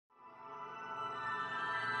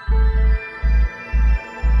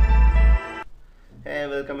Hey,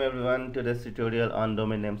 welcome everyone to this tutorial on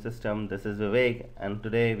domain name system. This is Vivek, and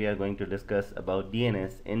today we are going to discuss about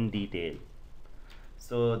DNS in detail.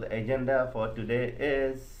 So the agenda for today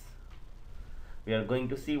is we are going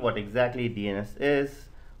to see what exactly DNS is,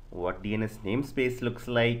 what DNS namespace looks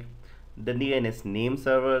like, the DNS name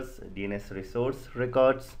servers, DNS resource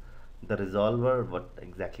records, the resolver, what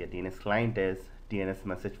exactly a DNS client is, DNS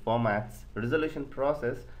message formats, resolution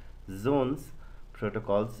process, zones,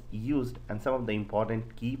 protocols used, and some of the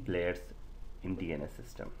important key players in DNS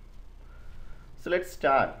system. So let's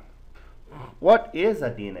start. What is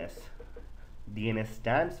a DNS? DNS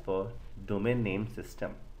stands for domain name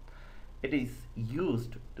system. It is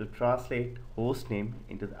used to translate host name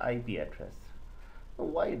into the IP address.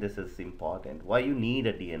 Why this is important? Why you need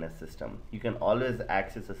a DNS system? You can always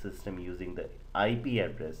access a system using the IP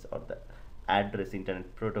address or the address,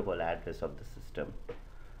 internet protocol address of the system.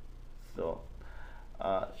 So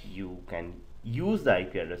you can use the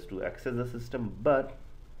IP address to access the system, but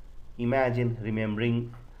imagine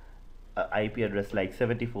remembering an IP address like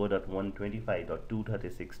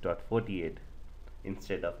 74.125.236.48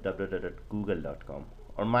 instead of www.google.com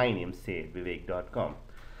or my name, say vivek.com.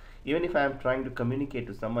 Even if I am trying to communicate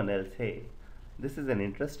to someone else, hey, this is an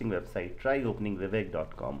interesting website, try opening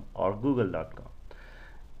vivek.com or google.com,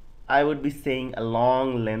 I would be saying a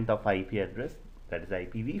long length of IP address, that is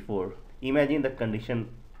IPv4. Imagine the condition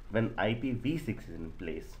when IPv6 is in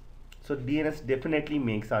place. So DNS definitely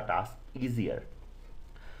makes our task easier.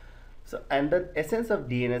 So, and the essence of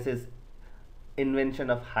DNS is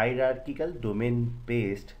invention of hierarchical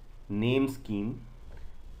domain-based name scheme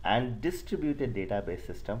and distributed database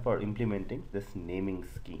system for implementing this naming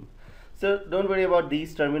scheme. So don't worry about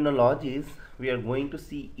these terminologies. We are going to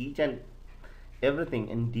see each and everything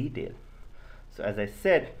in detail. So as I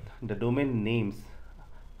said, the domain names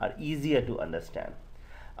are easier to understand.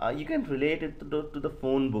 You can relate it to the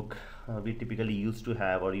phone book we typically used to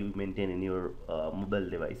have or you maintain in your mobile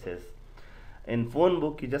devices. In phone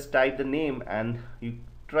book, you just type the name and you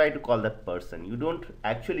try to call that person. You don't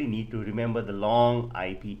actually need to remember the long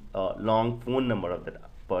long phone number of that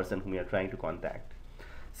person whom you are trying to contact.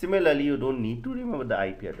 Similarly, you don't need to remember the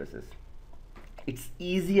IP addresses. It's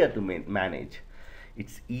easier to manage.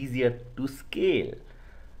 It's easier to scale.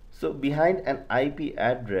 So behind an IP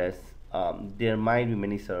address, there might be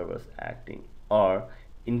many servers acting, or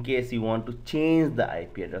in case you want to change the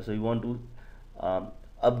IP address, so you want to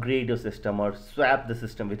upgrade your system or swap the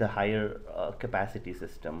system with a higher capacity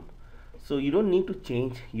system. So you don't need to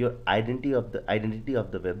change your identity of the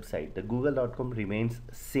website. The google.com remains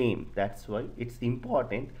same. That's why it's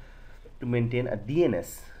important to maintain a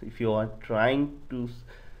DNS. If you are trying to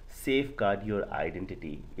safeguard your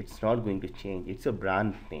identity, it's not going to change. It's a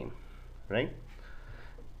brand name, right?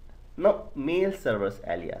 Now, mail servers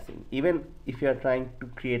aliasing. Even if you are trying to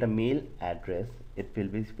create a mail address, it will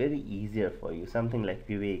be very easier for you. Something like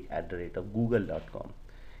vivek@google.com.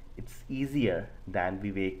 It's easier than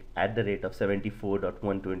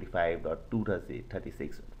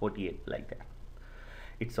vivek@74.125.236.48 like that.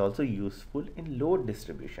 It's also useful in load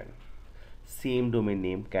distribution. Same domain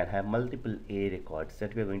name can have multiple A records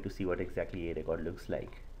that we are going to see what exactly A record looks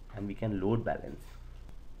like, and we can load balance.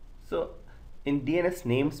 So in DNS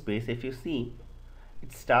namespace, if you see,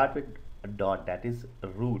 it starts with a dot, that is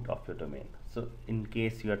root of your domain. So in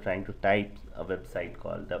case you are trying to type a website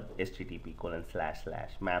called the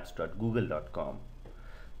http://maps.google.com,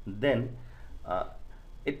 then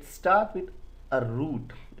it starts with a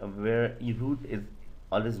root where root is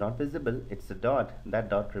always not visible. It's a dot, that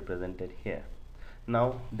dot represented here.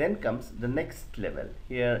 Now then comes the next level.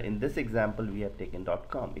 Here in this example we have taken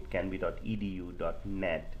 .com. It can be .edu,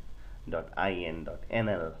 .net, .in,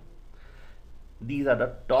 .nl. These are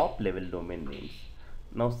the top level domain names.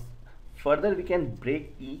 Now further we can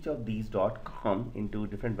break each of these .com into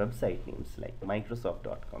different website names like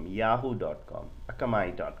Microsoft.com, Yahoo.com,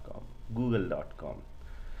 Akamai.com, Google.com.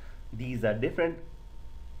 These are different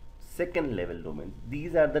second level domains.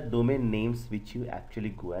 These are the domain names which you actually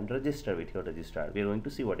go and register with your registrar. We are going to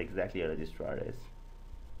see what exactly a registrar is.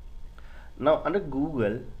 Now under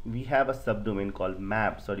Google we have a subdomain called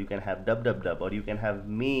maps, or you can have www, or you can have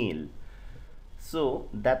mail. So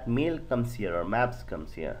that mail comes here or maps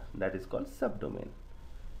comes here, that is called subdomain.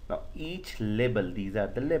 Now each label, these are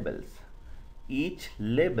the labels, each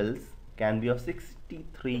labels can be of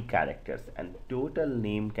 63 characters and total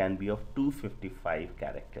name can be of 255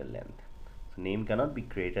 character length. So name cannot be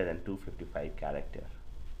greater than 255 character.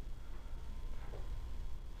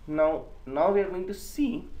 Now we are going to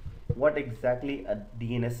see what exactly a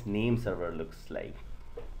DNS name server looks like.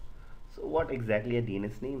 So what exactly a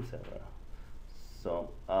DNS name server?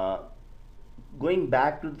 So going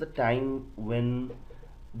back to the time when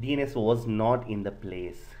DNS was not in the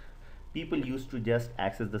place, people used to just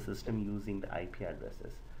access the system using the IP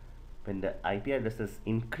addresses. When the IP addresses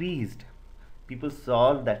increased, people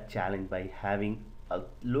solved that challenge by having a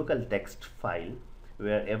local text file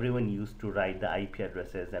where everyone used to write the IP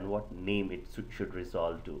addresses and what name it should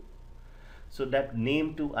resolve to. So that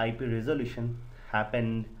name to IP resolution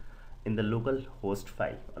happened in the local host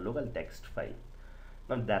file, a local text file.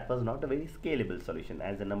 Now that was not a very scalable solution.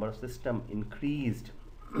 As the number of system increased,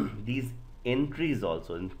 these entries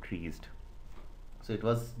also increased. So it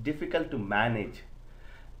was difficult to manage.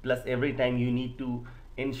 Plus every time you need to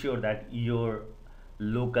ensure that your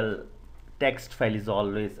local text file is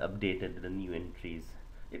always updated with the new entries.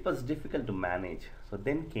 It was difficult to manage. So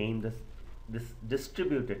then came this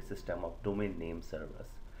distributed system of domain name servers.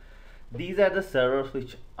 These are the servers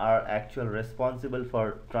which are actually responsible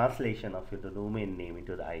for translation of your domain name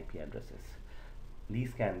into the IP addresses.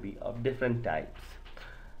 These can be of different types,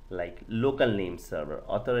 like local name server,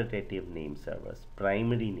 authoritative name servers,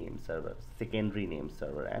 primary name server, secondary name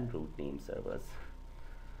server, and root name servers.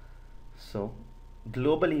 So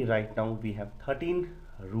globally right now we have 13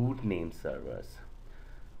 root name servers.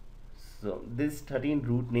 So these 13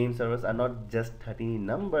 root name servers are not just 13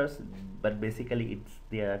 numbers, but basically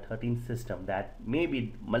there are 13 systems that may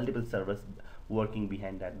be multiple servers working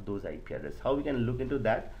behind those IP addresses. How we can look into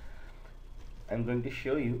that? I'm going to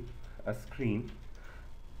show you a screen.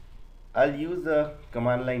 I'll use a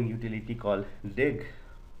command line utility called dig.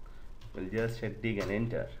 We'll just hit dig and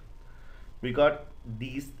enter. We got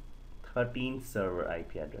these 13 server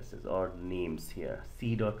IP addresses or names here: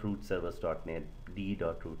 c.rootservers.net,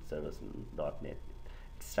 d.rootservers.net.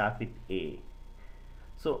 Start with A.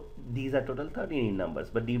 So these are total 13 numbers,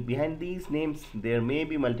 but behind these names there may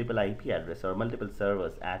be multiple IP addresses or multiple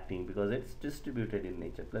servers acting, because it's distributed in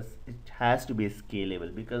nature. Plus it has to be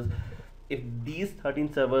scalable, because if these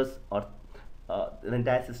 13 servers or the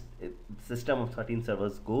entire system of 13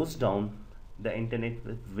 servers goes down, the internet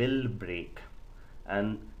will break.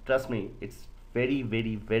 And trust me, it's very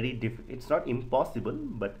difficult. It's not impossible,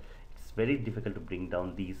 but it's very difficult to bring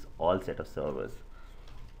down these all set of servers.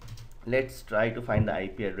 Let's try to find the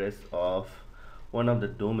IP address of one of the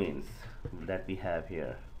domains that we have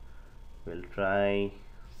here. We'll try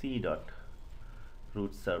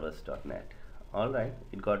c.rootservers.net. Alright,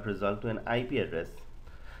 it got resolved to an IP address.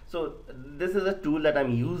 So this is a tool that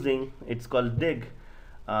I'm using. It's called dig.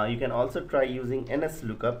 You can also try using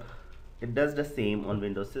NSLOOKUP. It does the same on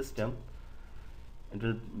Windows system. It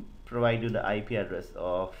will provide you the IP address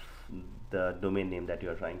of the domain name that you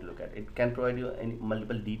are trying to look at. It can provide you any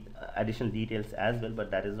multiple additional details as well, but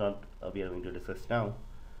that is not we are going to discuss now.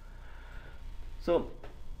 So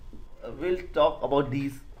we'll talk about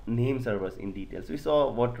these name servers in details. We saw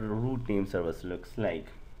what root name servers looks like.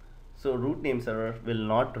 So root name server will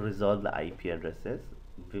not resolve the IP addresses.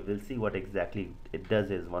 We will see what exactly it does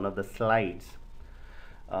is one of the slides.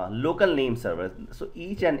 Local name servers. So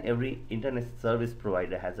each and every internet service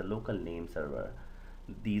provider has a local name server.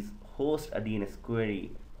 These host a DNS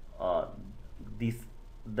query.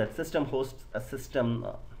 The system hosts a system.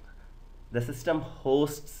 The system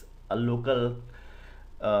hosts a local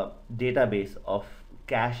database of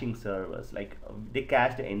caching servers. Like they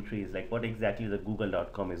cache the entries, like what exactly the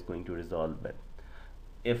google.com is going to resolve with.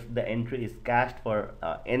 If the entry is cached for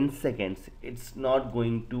n seconds, it's not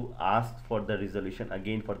going to ask for the resolution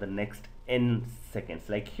again for the next n seconds.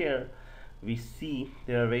 Like here we see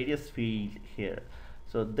there are various fields here.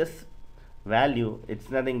 So this value,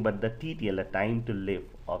 it's nothing but the TTL, the time to live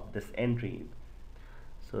of this entry.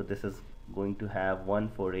 So this is going to have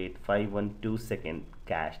 148,512 second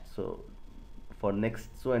cached. So for next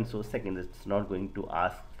so and so seconds, it's not going to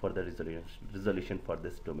ask for the resolution for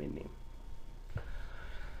this domain name.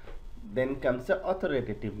 Then comes the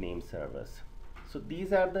authoritative name servers. So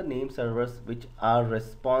these are the name servers which are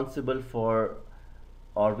responsible for,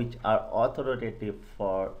 or which are authoritative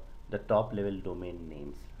for, the top level domain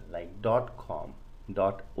names like .com,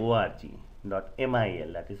 .org, .mil,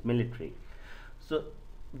 that is military. So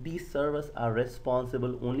these servers are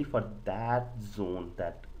responsible only for that zone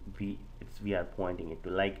that we are pointing it to.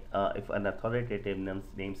 Like if an authoritative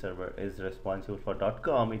name server is responsible for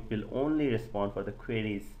 .com, it will only respond for the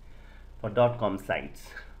queries for .com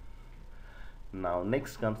sites. Now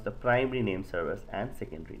next comes the primary name servers and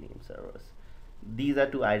secondary name servers. These are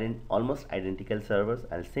two almost identical servers.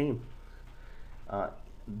 I'll say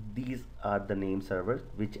these are the name servers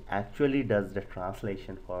which actually does the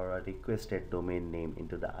translation for a requested domain name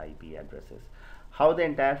into the IP addresses. How the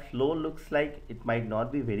entire flow looks like, it might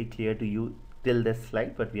not be very clear to you till this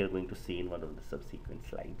slide, but we are going to see in one of the subsequent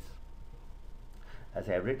slides. As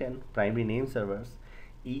I have written, primary name servers,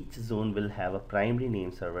 each zone will have a primary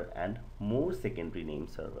name server and more secondary name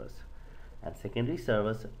servers. And secondary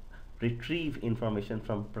servers retrieve information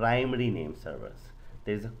from primary name servers.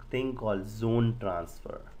 There is a thing called zone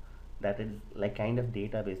transfer. That is like kind of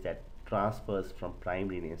database that transfers from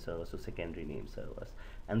primary name servers to secondary name servers.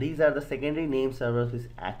 And these are the secondary name servers which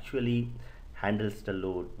actually handles the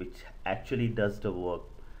load, which actually does the work.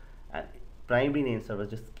 And primary name server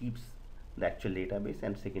just keeps the actual database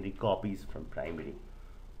and secondary copies from primary.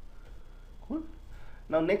 Cool.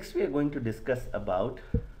 Now next we are going to discuss about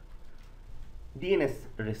DNS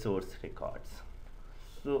resource records.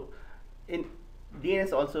 So in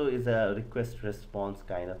DNS also is a request response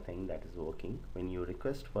kind of thing that is working. When you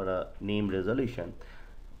request for a name resolution,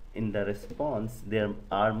 in the response there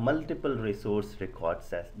are multiple resource records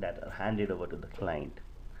that are handed over to the client.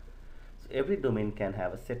 So every domain can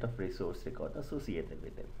have a set of resource records associated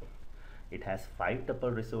with it. It has 5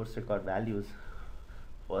 tuple resource record values.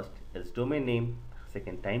 First is domain name,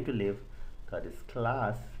 second time to live, third is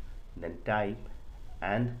class, then type,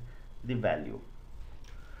 and the value.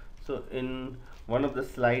 So in one of the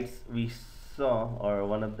slides we saw, or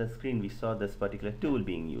one of the screen we saw this particular tool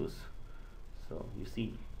being used. So you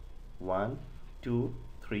see 1, 2,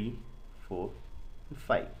 3, 4, and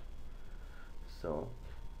 5. So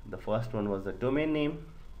the first one was the domain name,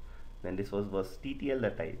 then this was TTL,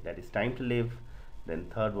 that is time to live, then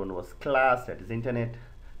third one was class, that is internet,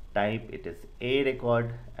 type, it is a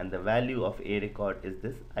record, and the value of a record is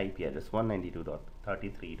this IP address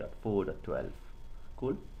 192.33.4.12.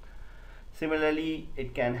 Cool. Similarly,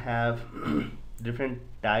 it can have different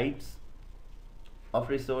types of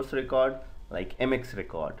resource record, like MX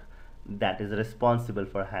record, that is responsible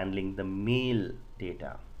for handling the mail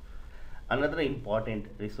data. Another important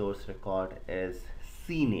resource record is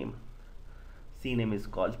CNAME. CNAME is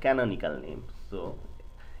called canonical name. So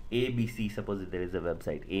ABC, suppose there is a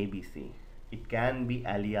website ABC, it can be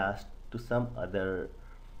aliased to some other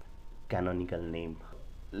canonical name.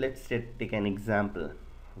 Let's take an example.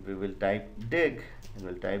 We will type dig and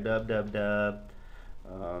we'll type www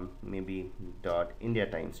maybe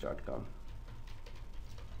 .indiatimes.com.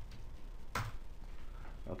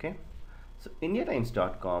 Okay, so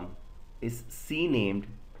indiatimes.com is CNAMEd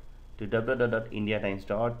to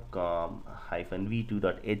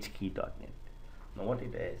www.indiatimes.com-v2.hkey.net. Now what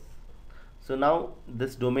it is, so now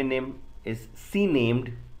this domain name is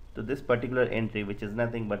CNAMEd to this particular entry, which is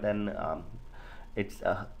nothing but an it's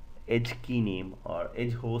a edge key name or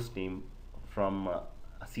edge host name from a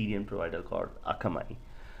CDN provider called Akamai.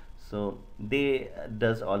 So they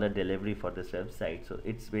does all the delivery for this website. So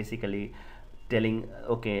it's basically telling,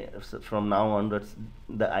 okay, so from now onwards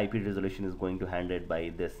the IP resolution is going to handled by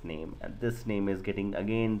this name, and this name is getting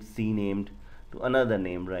again CNAMEd to another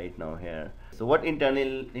name right now here. So what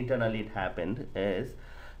internally it happened is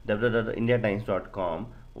www.indiatimes.com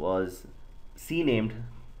was CNAMEd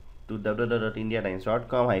to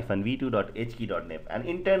www.indiatimes.com-v2.hkey.net, and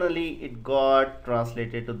internally it got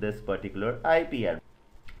translated to this particular IP address.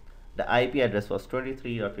 The IP address was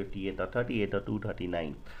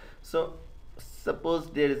 23.58.38.239. So suppose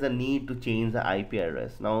there is a need to change the IP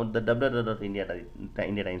address. Now the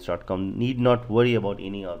www.indiatimes.com need not worry about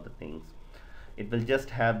any of the things. It will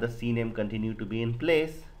just have the CNAME continue to be in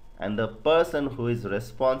place, and the person who is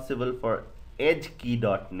responsible for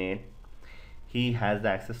edgekey.net, he has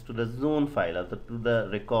access to the zone file, or to the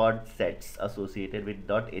record sets associated with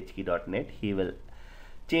 .hkey.net. He will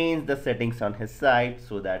change the settings on his side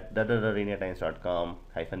so that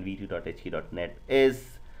www.indiatimes.com-v2.hkey.net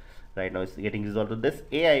is right now it's getting resolved to this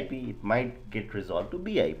AIP. It might get resolved to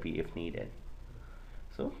BIP if needed.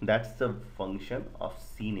 So that's the function of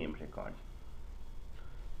CNAME record.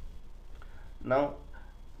 Now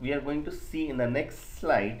we are going to see in the next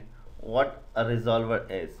slide what a resolver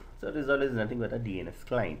is. So a resolver is nothing but a DNS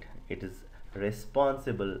client. It is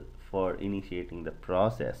responsible for initiating the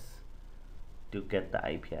process to get the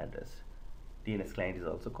IP address. DNS client is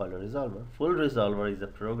also called a resolver. Full resolver is a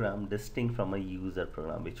program distinct from a user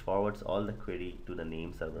program which forwards all the query to the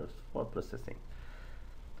name servers for processing.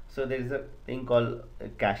 So there is a thing called a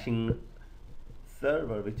caching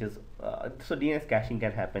server, which is so DNS caching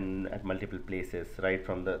can happen at multiple places, right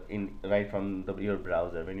from your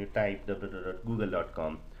browser. When you type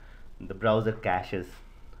www.google.com, the browser caches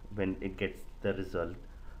when it gets the result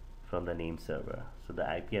from the name server. So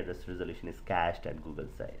the IP address resolution is cached at Google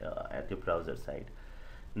side, at your browser side.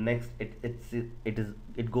 Next,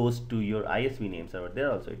 it goes to your ISV name server. There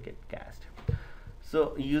also it gets cached.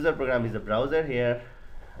 So user program is a browser here.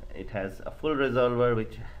 It has a full resolver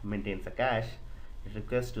which maintains a cache. It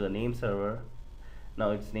requests to the name server. Now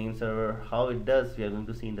it's name server. How it does, we are going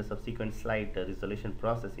to see in the subsequent slide the resolution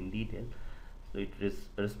process in detail. So it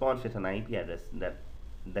responds with an IP address. That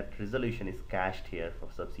resolution is cached here for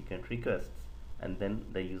subsequent requests, and then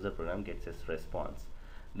the user program gets its response.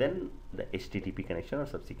 Then the HTTP connection or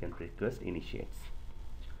subsequent request initiates.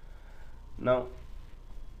 Now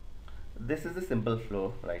this is a simple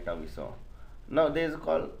flow right now we saw. Now there is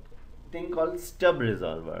a thing called stub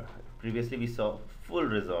resolver. Previously we saw full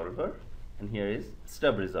resolver, and here is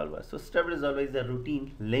stub resolver. So stub resolver is a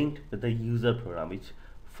routine linked with the user program which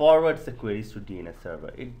forwards the queries to DNS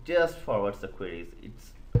server. It just forwards the queries.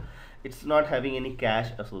 It's not having any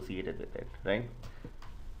cache associated with it, right?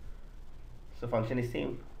 So function is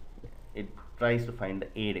same. It tries to find the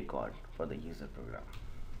A record for the user program.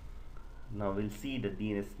 Now we'll see the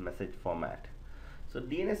DNS message format. So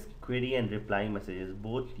DNS query and reply messages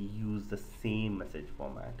both use the same message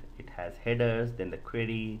format. It has headers, then the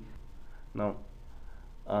query. Now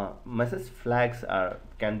message flags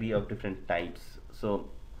can be of different types. So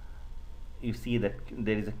you see that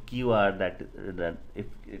there is a QR that if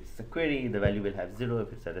it's a query, the value will have 0.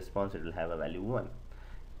 If it's a response, it will have a value 1.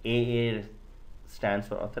 AA stands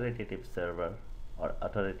for authoritative server or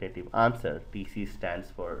authoritative answer. TC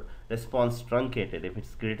stands for response truncated. If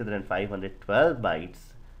it's greater than 512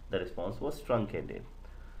 bytes, the response was truncated.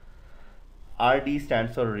 RD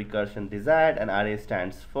stands for recursion desired, and RA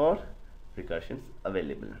stands for recursions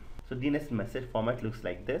available. So DNS message format looks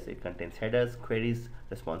like this. It contains headers, queries,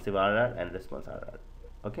 responsive RR, and response RR.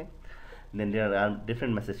 Okay. Then there are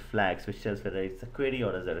different message flags which tells whether it's a query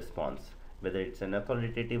or as a response, whether it's an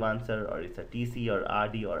authoritative answer or it's a TC or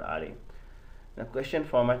RD or RA. Now question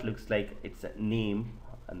format looks like it's a name,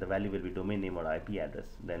 and the value will be domain name or IP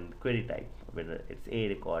address. Then query type, whether it's A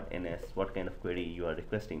record, NS, what kind of query you are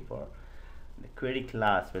requesting for. The query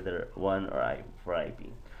class, whether 1 or I for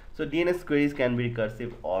IP. So DNS queries can be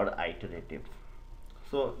recursive or iterative.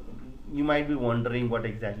 So you might be wondering what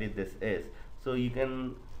exactly this is. So you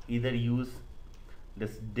can either use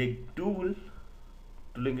this dig tool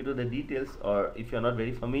to link into the details, or if you're not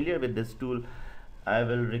very familiar with this tool, I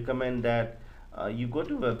will recommend that you go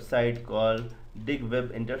to a website called dig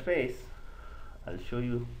web interface. I'll show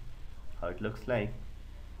you how it looks like.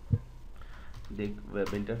 Dig web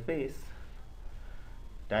interface.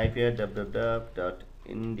 Type here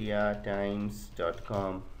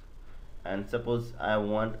www.indiatimes.com, and suppose I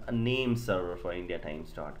want a name server for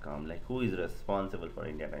indiatimes.com, like who is responsible for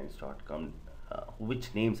indiatimes.com,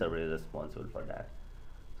 which name server is responsible for that.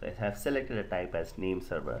 So I have selected a type as name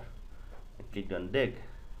server and clicked on dig.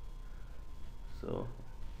 So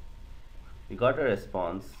we got a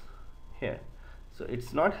response here. So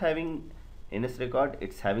it's not having NS record,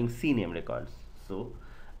 it's having CNAME records. So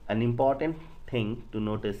an important thing to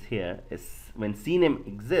notice here is when CNAME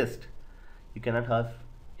exists, you cannot have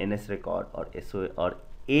NS record or SO or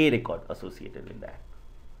A record associated with that.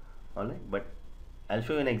 Alright, but I'll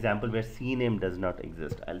show you an example where CNAME does not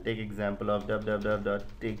exist. I'll take example of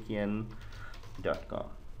www.takian.com.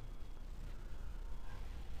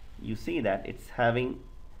 You see that it's having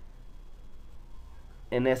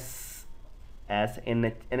NS as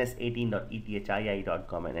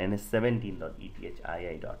ns18.ethii.com and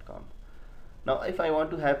ns17.ethii.com. Now if I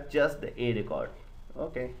want to have just the A record,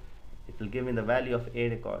 okay, it will give me the value of A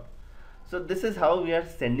record. So this is how we are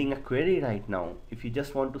sending a query right now. If you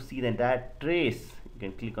just want to see the entire trace, you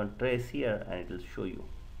can click on trace here and it will show you.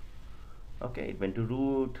 Okay, it went to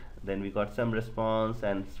root, then we got some response,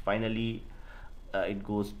 and finally it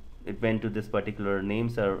went to this particular name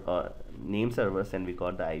servers, and we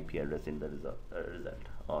got the IP address in the result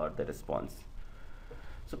or the response.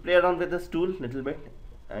 So play around with this tool little bit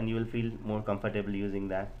and you will feel more comfortable using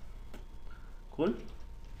that. Cool.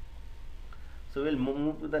 So we'll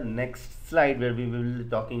move to the next slide where we will be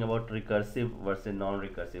talking about recursive versus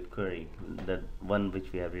non-recursive query, the one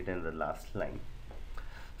which we have written in the last line.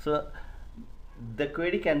 So the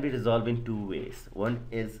query can be resolved in two ways. One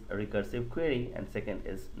is a recursive query and second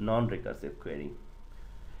is non-recursive query.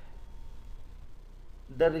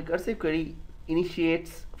 The recursive query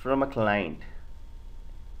initiates from a client.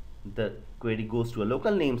 The query goes to a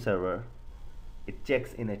local name server. It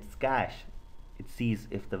checks in its cache. It sees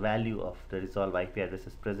if the value of the resolved IP address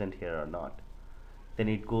is present here or not. Then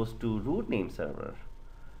it goes to root name server.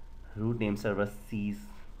 Root name server sees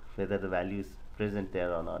whether the value is present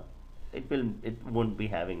there or not. It won't be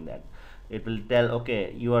having that. It will tell,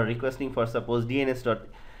 okay, you are requesting for suppose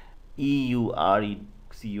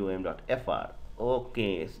dns.eurecom.fr.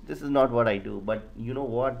 Okay, so this is not what I do, but you know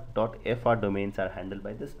what, .fr domains are handled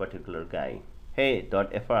by this particular guy. Hey,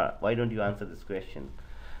 .fr, why don't you answer this question?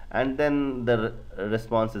 and then the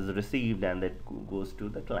response is received and that goes to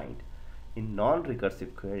the client. In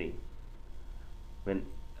non-recursive query, when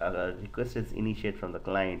a request is initiated from the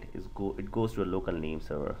client, it goes to a local name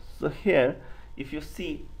server. So here, if you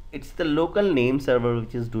see, it's the local name server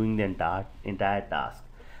which is doing the entire task,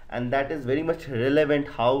 and that is very much relevant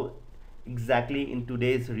how exactly in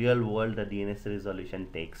today's real world the DNS resolution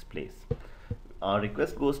takes place. A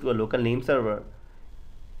request goes to a local name server,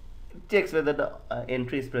 it checks whether the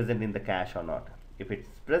entry is present in the cache or not. If it's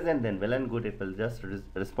present, then well and good, it will just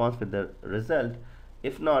respond with the result.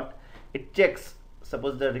 If not, it checks.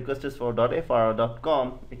 Suppose the request is for .fr or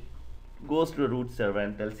 .com, it goes to a root server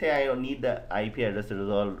and tells, hey, I don't need the IP address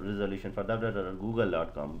resolution for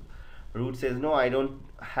www.google.com. Root says, no, I don't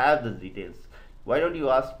have the details. Why don't you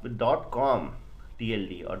ask with .com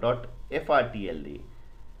TLD or .fr TLD?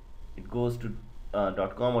 It goes to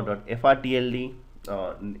 .com or .fr TLD,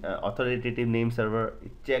 authoritative name server.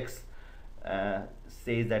 It checks,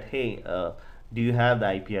 says that, hey, do you have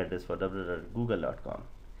the IP address for www.google.com?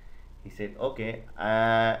 He said, okay,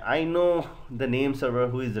 I know the name server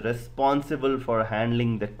who is responsible for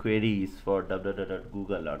handling the queries for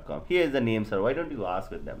www.google.com. Here is the name server. Why don't you ask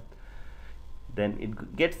with them? Then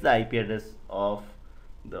it gets the IP address of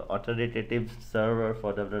the authoritative server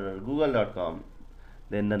for www.google.com.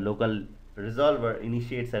 Then the local resolver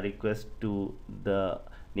initiates a request to the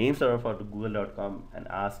name server for google.com and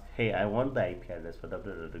asks, hey, I want the IP address for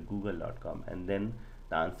www.google.com, and then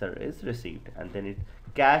the answer is received, and then it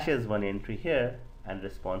caches one entry here and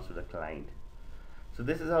responds to the client. So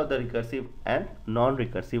this is how the recursive and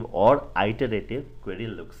non-recursive or iterative query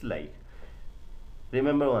looks like.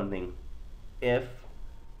 Remember one thing, if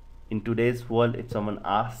in today's world, if someone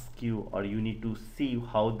asks you or you need to see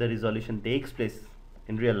how the resolution takes place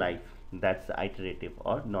in real life, that's the iterative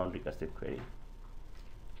or non-recursive query.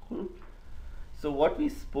 So what we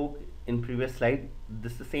spoke in previous slide,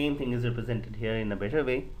 this the same thing is represented here in a better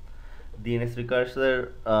way. DNS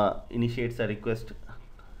recursor initiates a request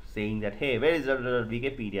saying that, hey, where is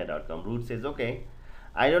wikipedia.com? Root says, okay,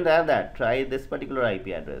 I don't have that, try this particular IP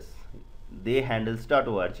address. They handles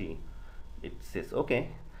 .org. It says, okay,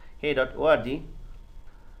 hey, .org,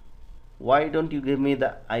 why don't you give me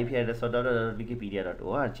the IP address of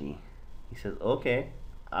wikipedia.org? He says, okay,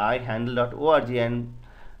 I handle .org and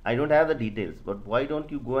I don't have the details, but why don't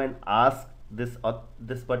you go and ask this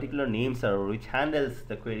particular name server which handles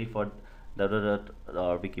the query for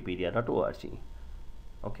wikipedia.org.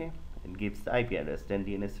 Okay, it gives the IP address. Then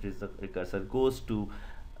DNS recursor goes to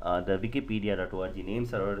the wikipedia.org name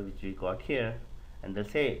server which we got here, and they'll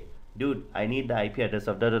say, dude, I need the IP address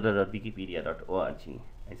of wikipedia.org.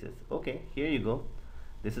 I says, okay, here you go,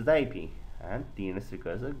 this is the IP, and DNS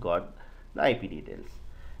recursor got the IP details.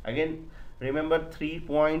 Again, remember 3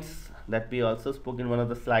 points that we also spoke in one of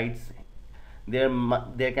the slides.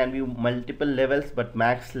 There can be multiple levels, but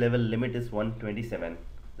max level limit is 127.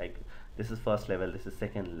 Like this is first level, this is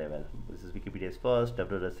second level, this is Wikipedia's first,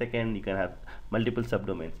 www second. You can have multiple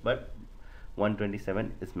subdomains, but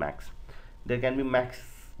 127 is max. There can be max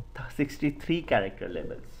 63 character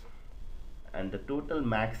levels, and the total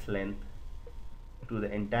max length to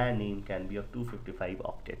the entire name can be of 255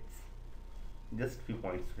 octets. Just few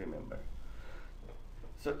points to remember.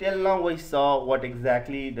 So till now we saw what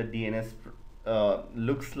exactly the DNS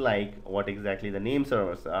looks like, what exactly the name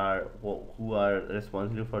servers are, who are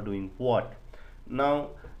responsible for doing what.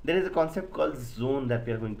 Now there is a concept called zone that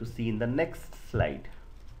we are going to see in the next slide.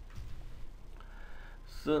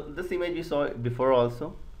 So this image you saw before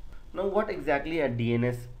also. Now what exactly a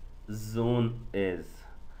DNS zone is?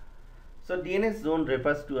 So DNS zone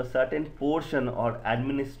refers to a certain portion or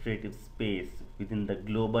administrative space within the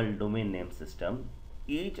global domain name system.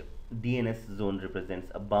 Each DNS zone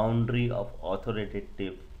represents a boundary of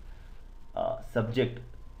authoritative subject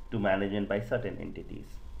to management by certain entities.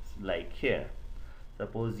 Like here,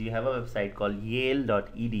 suppose you have a website called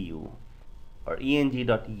yale.edu or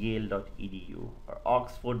eng.yale.edu or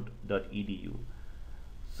oxford.edu.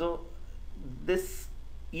 So this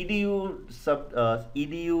edu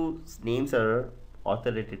name server,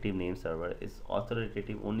 authoritative name server, is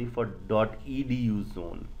authoritative only for .edu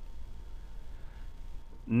zone.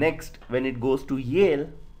 Next, when it goes to Yale,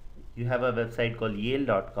 you have a website called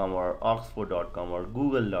yale.com or oxford.com or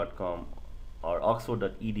google.com or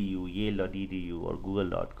oxford.edu, yale.edu or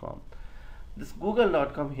google.com. This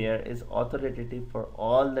google.com here is authoritative for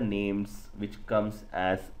all the names which comes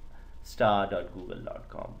as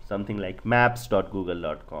star.google.com, something like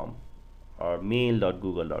maps.google.com or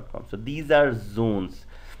mail.google.com. So these are zones.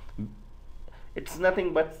 It's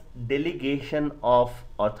nothing but delegation of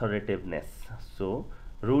authoritativeness. So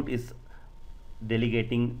root is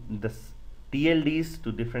delegating the TLDs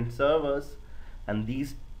to different servers, and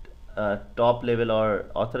these top level or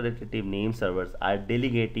authoritative name servers are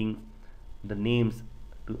delegating the names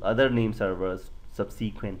to other name servers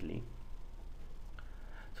subsequently.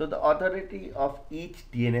 So the authority of each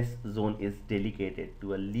DNS zone is delegated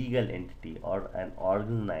to a legal entity or an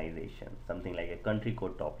organization, something like a country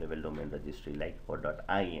code top level domain registry like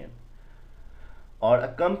 .in, or a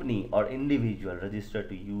company or individual registered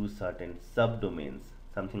to use certain subdomains,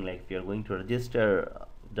 something like if you are going to register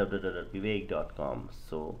www.vivek.com,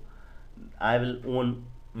 so I will own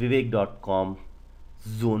vivek.com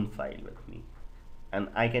zone file with me, and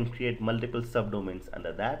I can create multiple subdomains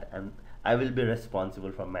under that, and I will be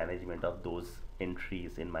responsible for management of those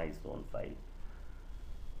entries in my zone file.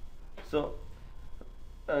 So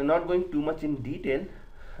not going too much in detail,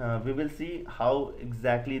 we will see how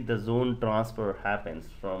exactly the zone transfer happens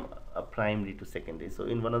from a primary to secondary. So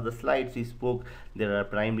in one of the slides we spoke, there are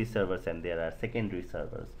primary servers and there are secondary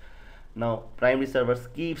servers. Now primary servers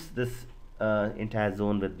keeps this entire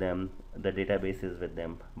zone with them, the database is with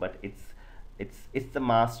them, but it's the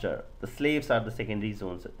master. The slaves are the secondary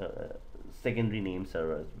zones, secondary name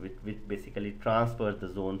servers, which basically transfers the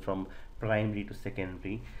zone from primary to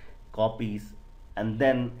secondary, copies, and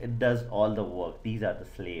then it does all the work. These are the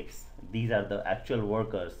slaves. These are the actual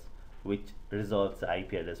workers which resolves the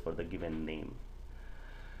IP address for the given name.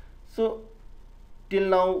 So till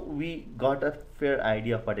now we got a fair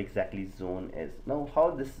idea of what exactly zone is. Now how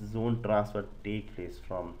this zone transfer take place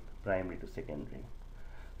from primary to secondary.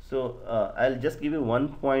 So I'll just give you one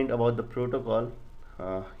point about the protocol.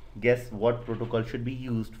 Guess what protocol should be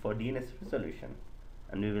used for DNS resolution,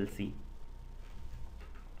 and we will see.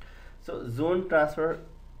 So zone transfer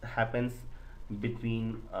happens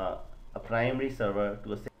between a primary server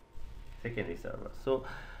to a secondary server. So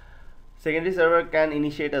secondary server can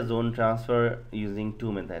initiate a zone transfer using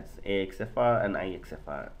two methods, AXFR and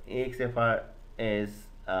IXFR. AXFR is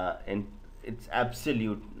it's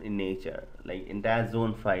absolute in nature, like entire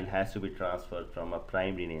zone file has to be transferred from a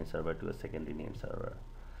primary name server to a secondary name server.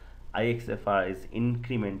 IXFR is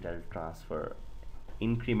incremental transfer,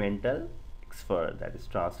 incremental XFR, that is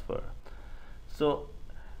transfer. So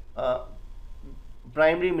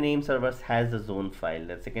primary name servers has the zone file.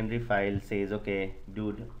 The secondary file says, okay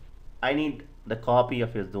dude, I need the copy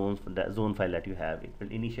of your zone file that you have. It will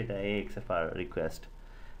initiate a AXFR request,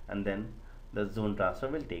 and then the zone transfer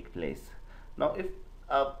will take place. Now if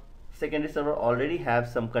a secondary server already have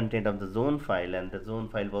some content of the zone file and the zone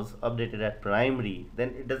file was updated at primary, then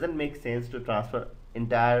it doesn't make sense to transfer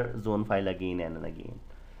entire zone file again and again.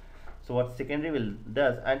 So what secondary will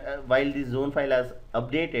does, and while the zone file has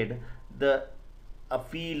updated, a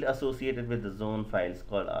field associated with the zone files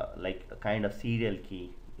called like a kind of serial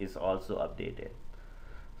key is also updated.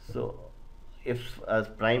 So if a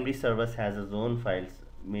primary service has a zone files,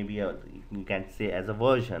 maybe you can say as a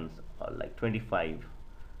versions like 25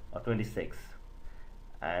 or 26,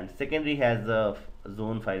 and secondary has a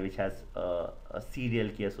zone file which has a serial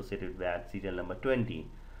key associated with that, serial number 20.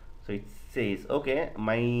 So it says, okay,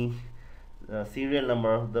 my serial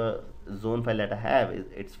number of the zone file that I have is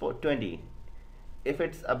it's for 20. If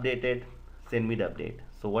it's updated, send me the update.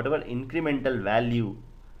 So whatever incremental value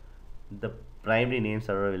the primary name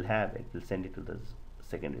server will have, it will send it to the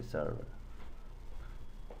secondary server.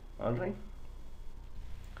 All right.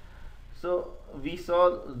 So we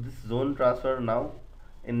saw this zone transfer. Now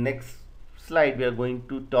in next slide we are going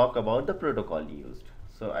to talk about the protocol used.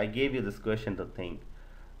 So I gave you this question to think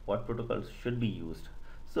what protocols should be used.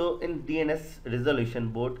 So in DNS resolution,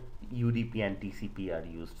 both UDP and TCP are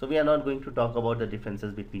used. So we are not going to talk about the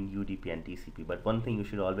differences between UDP and TCP, but one thing you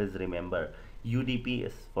should always remember, UDP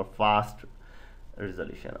is for fast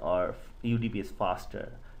resolution, or UDP is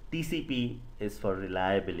faster. TCP is for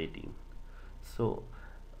reliability. So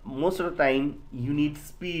most of the time you need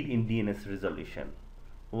speed in DNS resolution.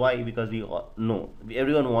 Why? Because we all know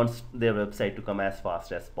everyone wants their website to come as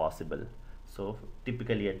fast as possible. So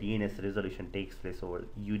typically a DNS resolution takes place over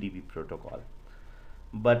UDP protocol.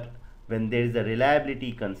 But when there is a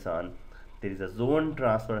reliability concern, there is a zone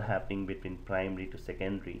transfer happening between primary to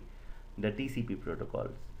secondary, the TCP protocol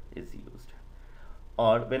is used.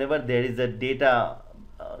 Or whenever there is a data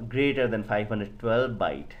greater than 512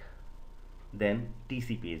 byte, then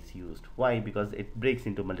TCP is used. Why? Because it breaks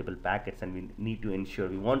into multiple packets, and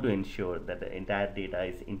we want to ensure that the entire data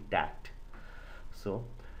is intact. So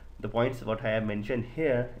the points what I have mentioned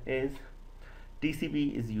here is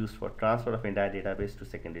TCP is used for transfer of entire database to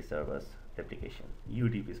secondary servers replication.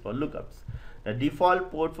 UDP is for lookups. The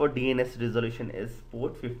default port for DNS resolution is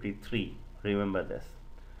port 53. Remember this.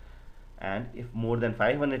 and if more than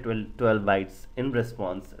 512 bytes in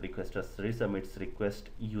response, requester resubmits request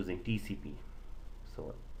using TCP.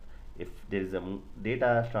 So if there is a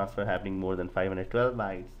data transfer happening more than 512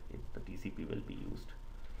 bytes, the TCP will be used.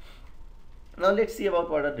 Now let's see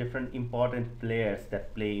about what are different important players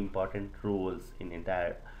that play important roles in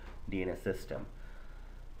entire DNS system.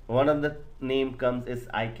 One of the name comes is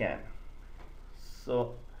ICANN.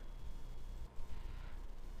 So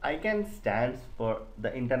ICANN stands for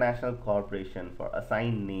the International Corporation for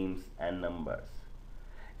Assigned Names and Numbers.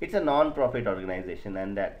 It's a non-profit organization,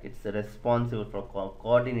 and that it's responsible for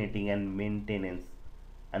coordinating and maintenance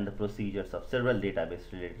and the procedures of several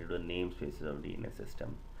databases related to namespaces of DNS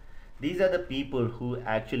system. These are the people who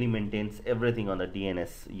actually maintains everything on the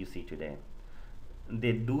DNS you see today.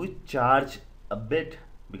 They do charge a bit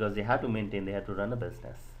because they have to maintain, they have to run a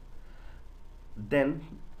business. Then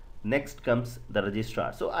next comes the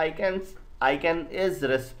registrar. So ICANN is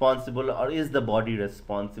responsible, or is the body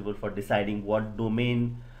responsible for deciding what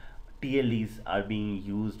domain TLDs are being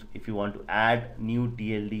used. If you want to add new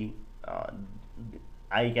TLD,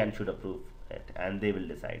 ICANN should approve it and they will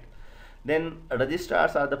decide. Then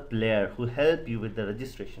registrars are the player who help you with the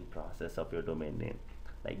registration process of your domain name,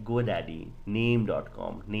 like GoDaddy,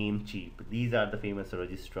 name.com, Namecheap. These are the famous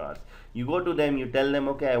registrars. You go to them, you tell them,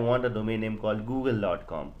 okay, I want a domain name called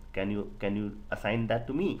google.com. Can you assign that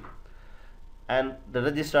to me? And the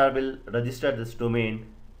registrar will register this domain.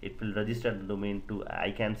 It will register the domain to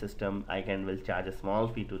ICANN system. ICANN will charge a small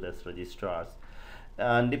fee to this registrars.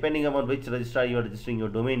 And depending upon which registrar you are registering your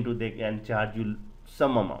domain to, they can charge you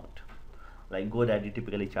some amount. Like GoDaddy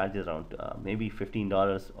typically charges around maybe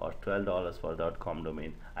 $15 or $12 for a .com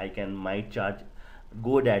domain. ICANN might charge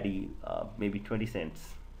GoDaddy maybe 20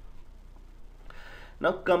 cents.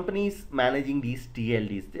 Now companies managing these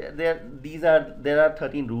TLDs, there are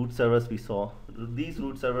 13 root servers we saw. These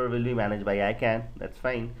root servers will be managed by ICANN, that's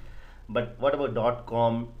fine. But what about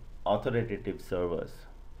 .com authoritative servers?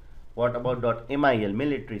 What about .mil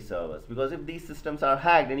military servers? Because if these systems are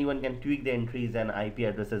hacked, anyone can tweak the entries and IP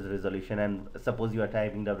addresses resolution, and suppose you are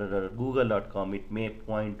typing www.google.com, it may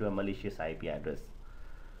point to a malicious IP address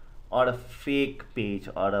or a fake page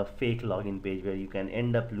or a fake login page where you can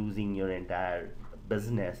end up losing your entire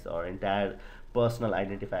business or entire personal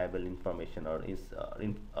identifiable information or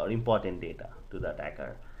important data to the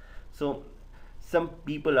attacker. So some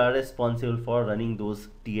people are responsible for running those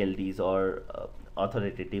TLDs or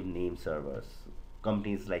authoritative name servers.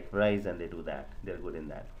 Companies like Verizon, they do that, they're good in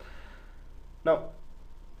that. Now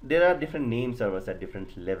there are different name servers at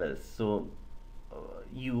different levels. So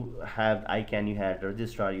you have ICANN, you had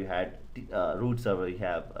registrar, you had root server, you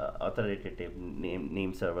have authoritative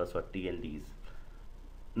name servers for TLDs.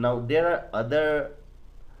 Now there are other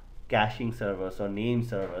caching servers or name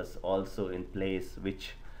servers also in place,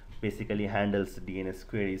 which basically handles DNS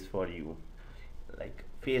queries for you. Like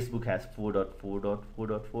Facebook has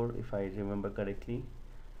 4.4.4.4 if I remember correctly.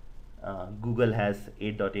 Google has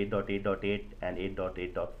 8.8.8.8 and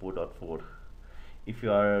 8.8.4.4. If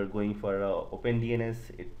you are going for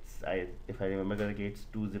OpenDNS, if I remember correctly, it's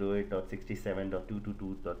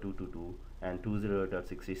 208.67.222.222 and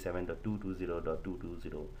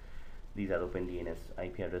 208.67.220.220. These are OpenDNS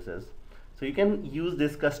IP addresses. So you can use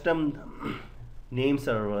this custom name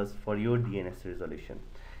servers for your DNS resolution.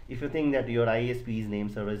 If you think that your ISP's name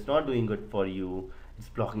server is not doing good for you, it's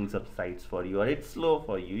blocking some sites for you, or it's slow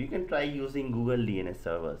for you, you can try using Google DNS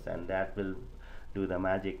servers, and that will do the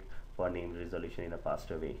magic for name resolution in a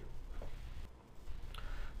faster way.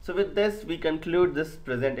 So with this, we conclude this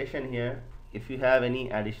presentation here. If you have any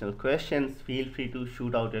additional questions, feel free to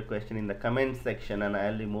shoot out your question in the comment section, and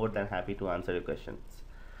I'll be more than happy to answer your questions.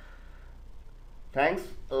 Thanks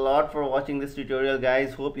a lot for watching this tutorial,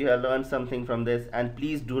 guys. Hope you have learned something from this, and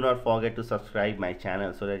please do not forget to subscribe my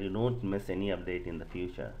channel so that you don't miss any update in the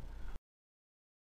future.